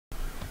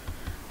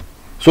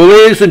So,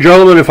 ladies and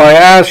gentlemen, if I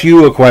ask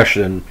you a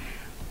question,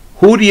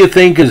 who do you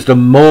think is the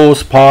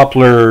most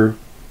popular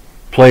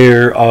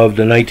player of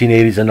the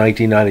 1980s and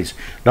 1990s?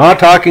 Not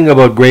talking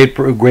about great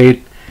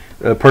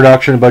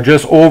production, but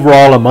just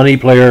overall a money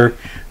player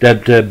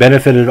that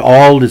benefited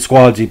all the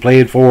squads he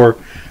played for,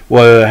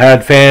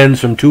 had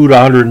fans from 2 to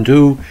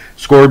 102,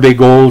 scored big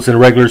goals in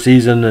regular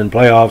season and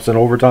playoffs and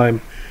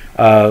overtime.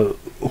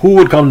 Who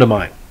would come to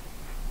mind?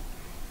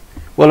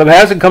 Well, if it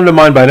hasn't come to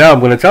mind by now, I'm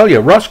going to tell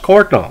you, Russ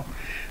Courtnall.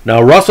 Now,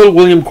 Russell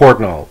William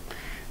Courtnall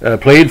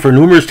played for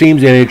numerous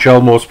teams in the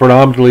NHL, most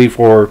predominantly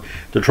for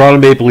the Toronto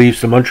Maple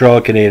Leafs, the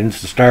Montreal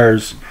Canadiens, the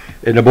Stars,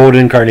 and the Bold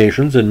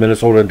Incarnations in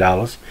Minnesota and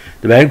Dallas,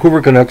 the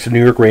Vancouver Canucks, the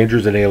New York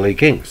Rangers, and the LA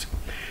Kings.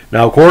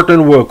 Now,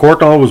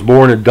 Courtnall was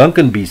born in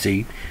Duncan,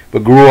 BC,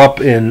 but grew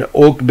up in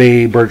Oak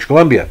Bay, British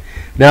Columbia.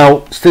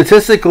 Now,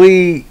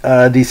 statistically,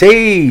 they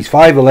say he's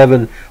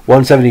 5'11",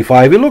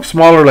 175. He looks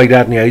smaller like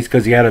that in the ice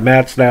because he had a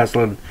Matt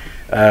Staslin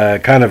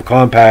kind of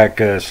compact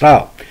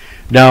style.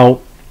 Now,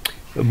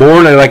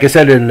 born, like I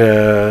said,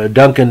 in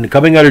Duncan,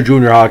 coming out of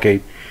junior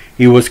hockey,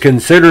 he was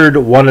considered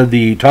one of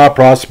the top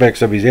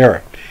prospects of his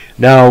era.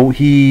 Now,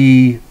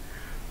 he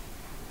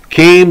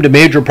came to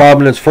major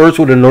prominence first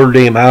with the Notre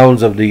Dame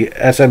Hounds of the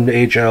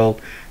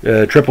SMHL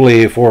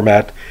AAA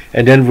format,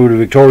 and then with the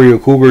Victoria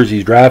Cougars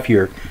his draft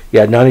year. He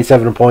had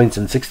 97 points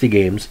in 60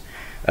 games,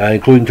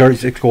 including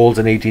 36 goals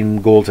and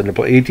 18 points in the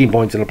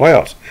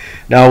playoffs.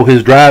 Now,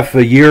 his draft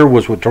year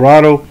was with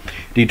Toronto.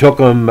 He took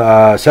him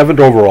 7th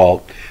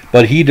overall,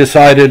 but he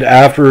decided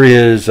after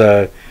his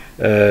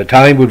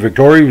time with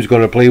Victoria he was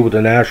going to play with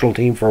the national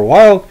team for a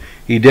while.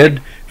 He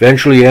did.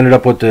 Eventually he ended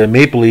up with the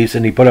Maple Leafs,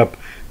 and he put up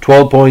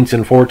 12 points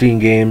in 14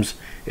 games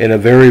in a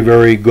very,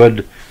 very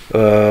good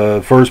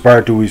first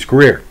part to his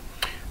career.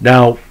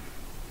 Now,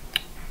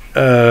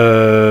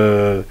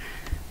 Toronto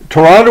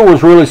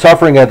was really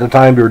suffering at the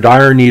time. Their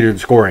dire needed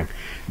scoring.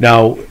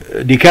 Now,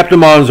 they kept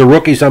him on as a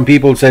rookie. Some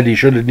people said he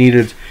should have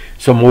needed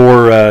some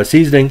more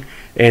seasoning.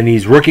 And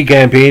his rookie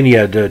campaign, he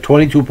had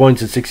 22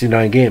 points in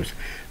 69 games.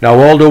 Now,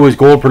 although his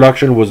goal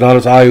production was not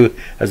as high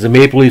as the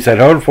Maple Leafs had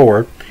hoped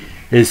for,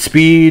 his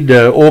speed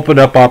opened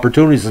up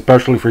opportunities,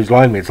 especially for his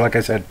line mates. Like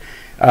I said,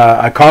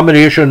 a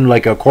combination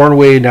like a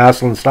Cornway,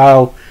 Naslin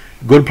style,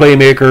 good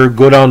playmaker,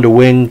 good on the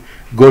wing,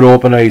 good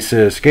open ice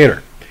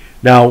skater.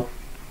 Now,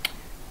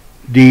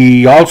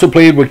 he also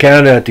played with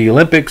Canada at the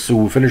Olympics,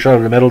 who finished out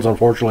of the medals,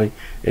 unfortunately,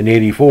 in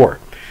 '84.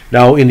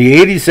 Now, in the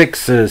 '86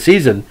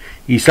 season,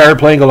 he started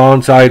playing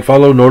alongside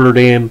fellow Notre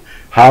Dame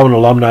Hound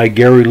alumni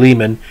Gary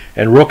Lehman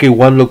and rookie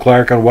Wendell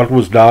Clark on what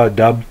was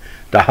dubbed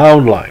the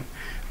Hound line.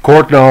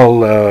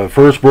 Courtnall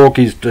first broke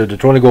the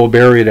 20-goal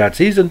barrier that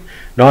season,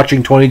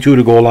 notching 22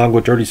 to go along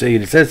with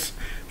 38 assists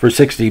for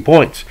 60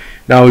 points.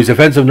 Now, his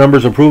offensive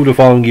numbers improved the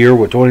following year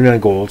with 29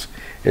 goals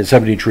and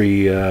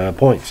 73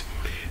 points.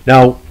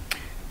 Now,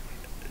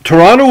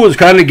 Toronto was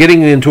kind of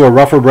getting into a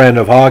rougher brand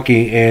of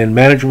hockey, and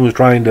management was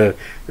trying to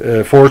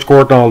force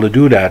Courtnall to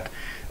do that.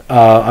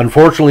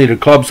 Unfortunately, the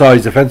club saw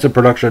his defensive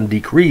production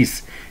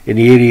decrease in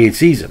the '88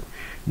 season.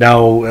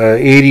 Now,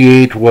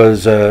 '88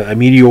 was a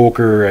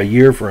mediocre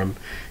year for him.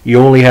 He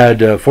only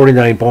had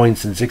 49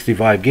 points in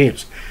 65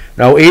 games.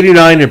 Now,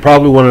 '89 is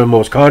probably one of the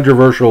most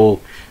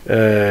controversial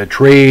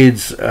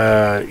trades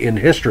in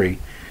history,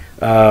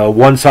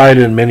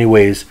 one-sided in many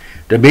ways.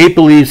 The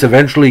Maple Leafs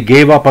eventually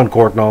gave up on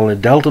Courtnall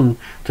and dealt him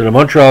to the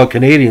Montreal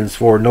Canadiens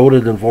for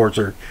noted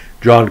enforcer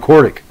John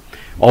Cordick.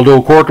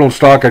 Although Courtnall's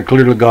stock had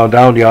clearly gone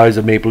down the eyes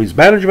of Maple Leafs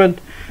management,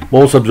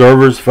 most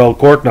observers felt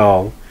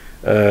Courtnall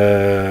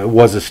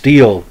was a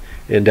steal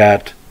in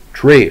that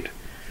trade.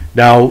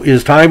 Now,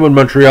 his time with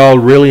Montreal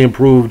really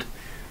improved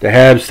the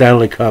Habs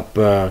Stanley Cup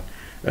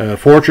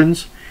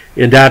fortunes.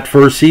 In that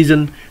first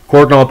season,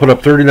 Courtnall put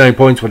up 39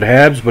 points with the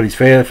Habs, but his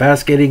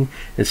fast skating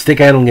and stick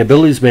handling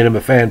abilities made him a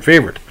fan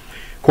favorite.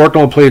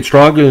 Courtnall played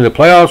strongly in the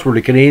playoffs, where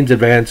the Canadiens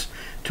advanced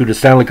to the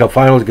Stanley Cup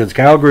Finals against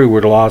Calgary,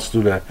 where they lost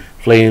to the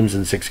Flames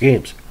in 6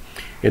 games.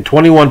 In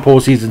 21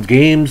 postseason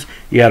games,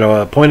 he had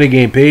a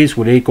point-a-game pace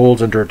with 8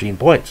 goals and 13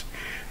 points.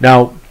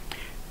 Now,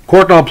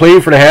 Courtnall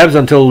played for the Habs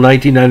until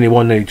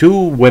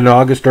 1991-92, when on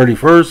August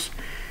 31st,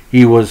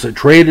 he was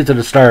traded to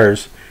the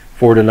Stars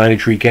for the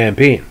 '93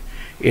 campaign.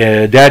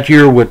 That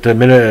year with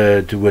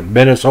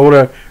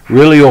Minnesota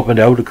really opened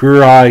out a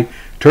career high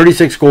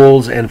 36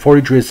 goals and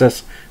 43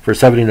 assists for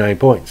 79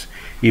 points.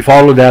 He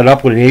followed that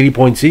up with an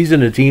 80-point season,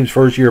 the team's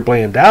first year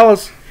playing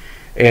Dallas,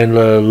 and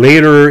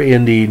later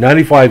in the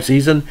 '95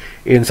 season,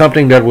 in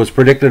something that was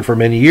predicted for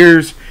many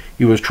years,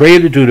 he was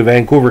traded to the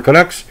Vancouver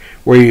Canucks,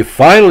 where he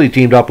finally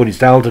teamed up with his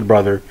talented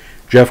brother,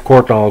 Jeff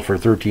Courtnall, for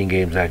 13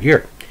 games that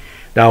year.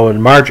 Now,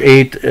 on March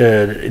 8,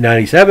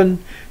 '97,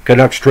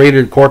 Canucks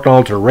traded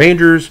Courtnall to the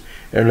Rangers,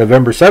 and on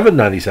November 7,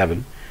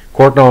 '97,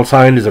 Courtnall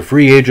signed as a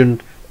free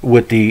agent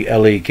with the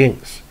LA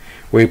Kings,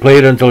 where he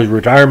played until his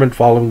retirement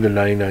following the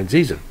 '99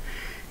 season.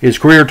 His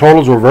career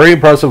totals were very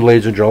impressive,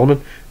 ladies and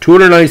gentlemen.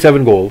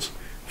 297 goals,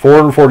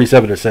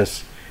 447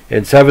 assists,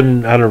 and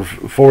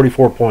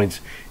 744 points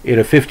in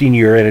a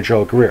 15-year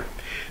NHL career.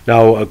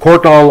 Now,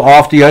 Courtnall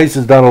off the ice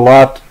has done a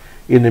lot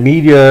in the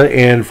media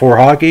and for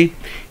hockey.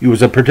 He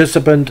was a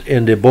participant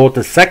in both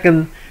the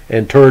second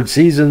and third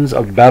seasons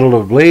of the Battle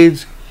of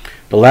Blades,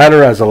 the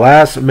latter as a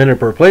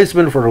last-minute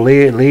replacement for the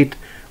late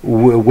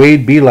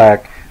Wade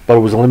Belak, but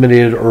was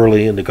eliminated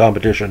early in the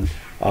competition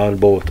on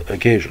both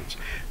occasions.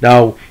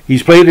 Now,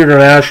 he's played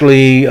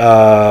internationally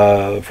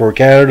for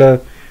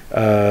Canada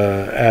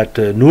at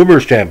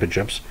numerous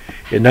championships.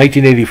 In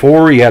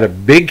 1984, he had a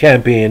big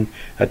campaign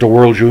at the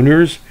World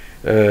Juniors,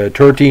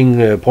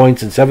 13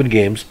 points in 7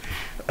 games.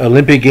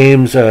 Olympic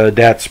Games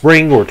that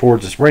spring or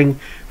towards the spring,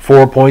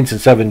 4 points in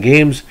 7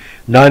 games.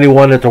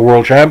 91 at the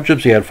World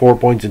Championships, he had 4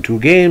 points in 2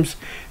 games.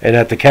 And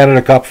at the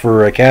Canada Cup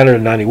for Canada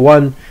in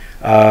 91,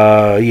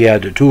 he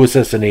had 2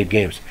 assists in 8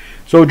 games.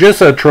 So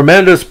just a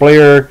tremendous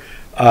player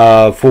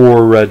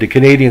for the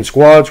Canadian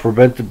squads,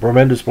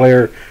 tremendous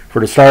player for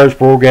the Stars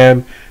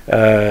program.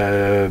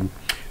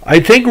 I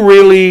think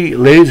really,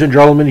 ladies and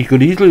gentlemen, he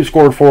could easily have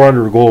scored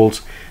 400 goals,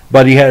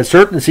 but he had a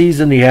certain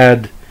season he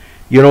had,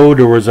 you know,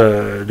 there was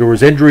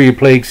injury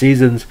plagued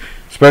seasons,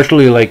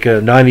 especially like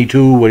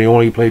 92 when he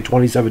only played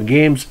 27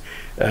 games.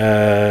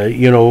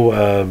 It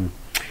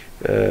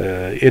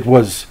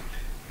was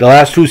the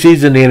last 2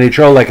 seasons in the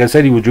NHL. Like I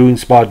said, he was doing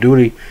spot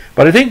duty,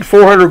 but I think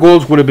 400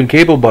 goals would have been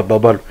capable. But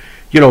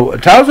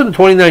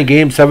 1,029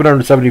 games,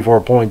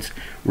 774 points,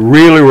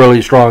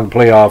 really strong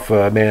playoff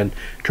man.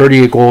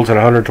 38 goals in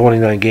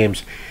 129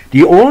 games.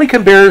 The only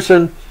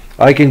comparison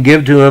I can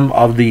give to him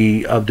of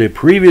the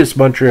previous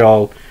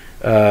Montreal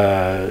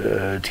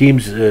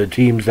teams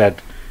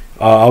that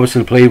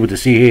obviously played with the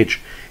CH,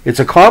 it's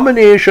a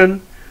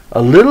combination,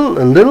 a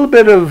little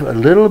bit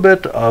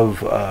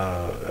of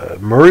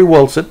Murray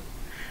Wilson,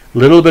 a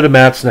little bit of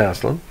Matt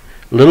Snaslin,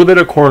 a little bit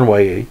of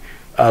Cornway,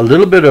 a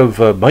little bit of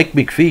Mike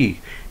McPhee,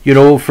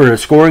 for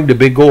scoring the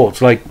big goals.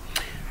 Like,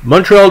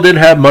 Montreal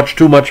didn't have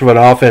too much of an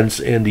offense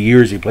in the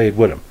years he played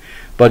with him.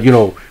 But,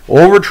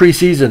 over 3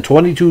 seasons,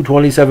 22,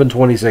 27,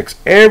 26,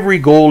 every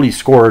goal he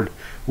scored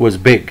was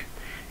big.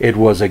 It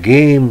was a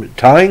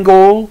game-tying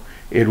goal,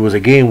 it was a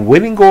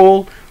game-winning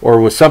goal, or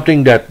it was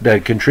something that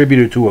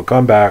contributed to a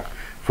comeback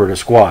for the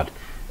squad.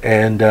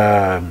 And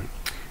the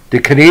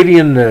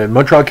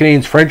Montreal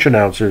Canadiens French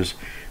announcers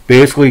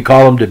basically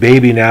call him the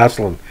baby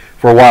Naslin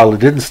for a while. It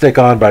didn't stick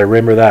on, but I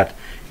remember that.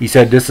 He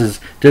said this is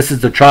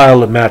the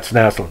child of Matt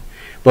Snaslin.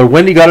 But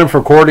when he got him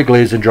for Kordic,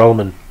 ladies and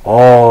gentlemen, it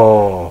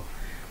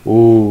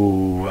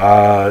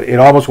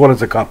almost won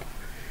us a cup.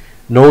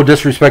 No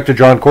disrespect to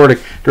John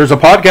Kordic. There's a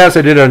podcast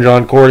I did on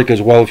John Kordic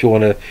as well, if you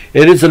want to.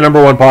 It is the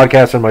 #1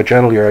 podcast on my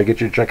channel here. I get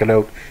you to check it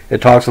out.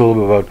 It talks a little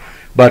bit about.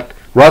 But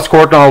Russ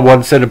Courtnall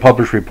once said in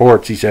published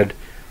reports, he said,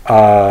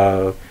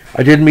 I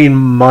didn't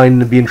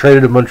mind being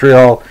traded to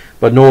Montreal,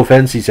 but no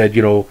offense, he said,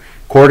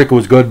 Kordic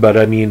was good, but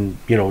I mean,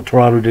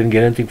 Toronto didn't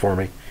get anything for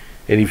me.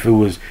 And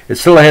it's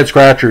still a head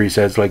scratcher, he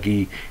says. Like,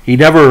 he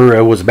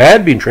never was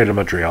bad being traded to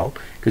Montreal,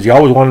 because he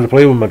always wanted to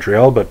play with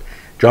Montreal, but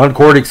John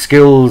Kordic's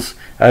skills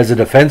as a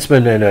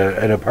defenseman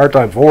and a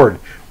part-time forward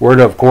were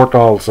of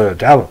Courtnall's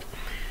talent.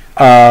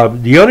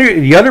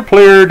 The other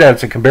player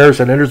that's a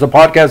comparison, and there's a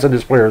podcast on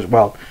this player as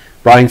well,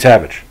 Brian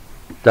Savage.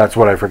 That's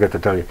what I forgot to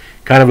tell you.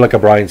 Kind of like a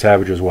Brian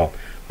Savage as well.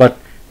 But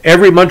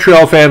every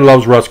Montreal fan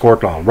loves Russ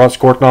Courtnall. Russ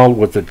Courtnall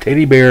was the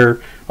teddy bear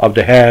of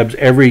the Habs.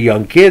 Every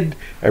young kid,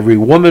 every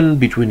woman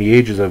between the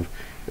ages of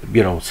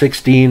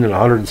 16 and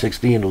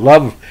 116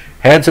 loved.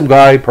 Handsome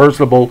guy,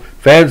 personable.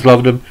 Fans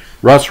loved him.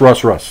 Russ.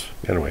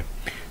 Anyway.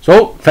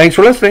 So, thanks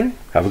for listening.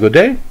 Have a good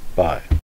day. Bye.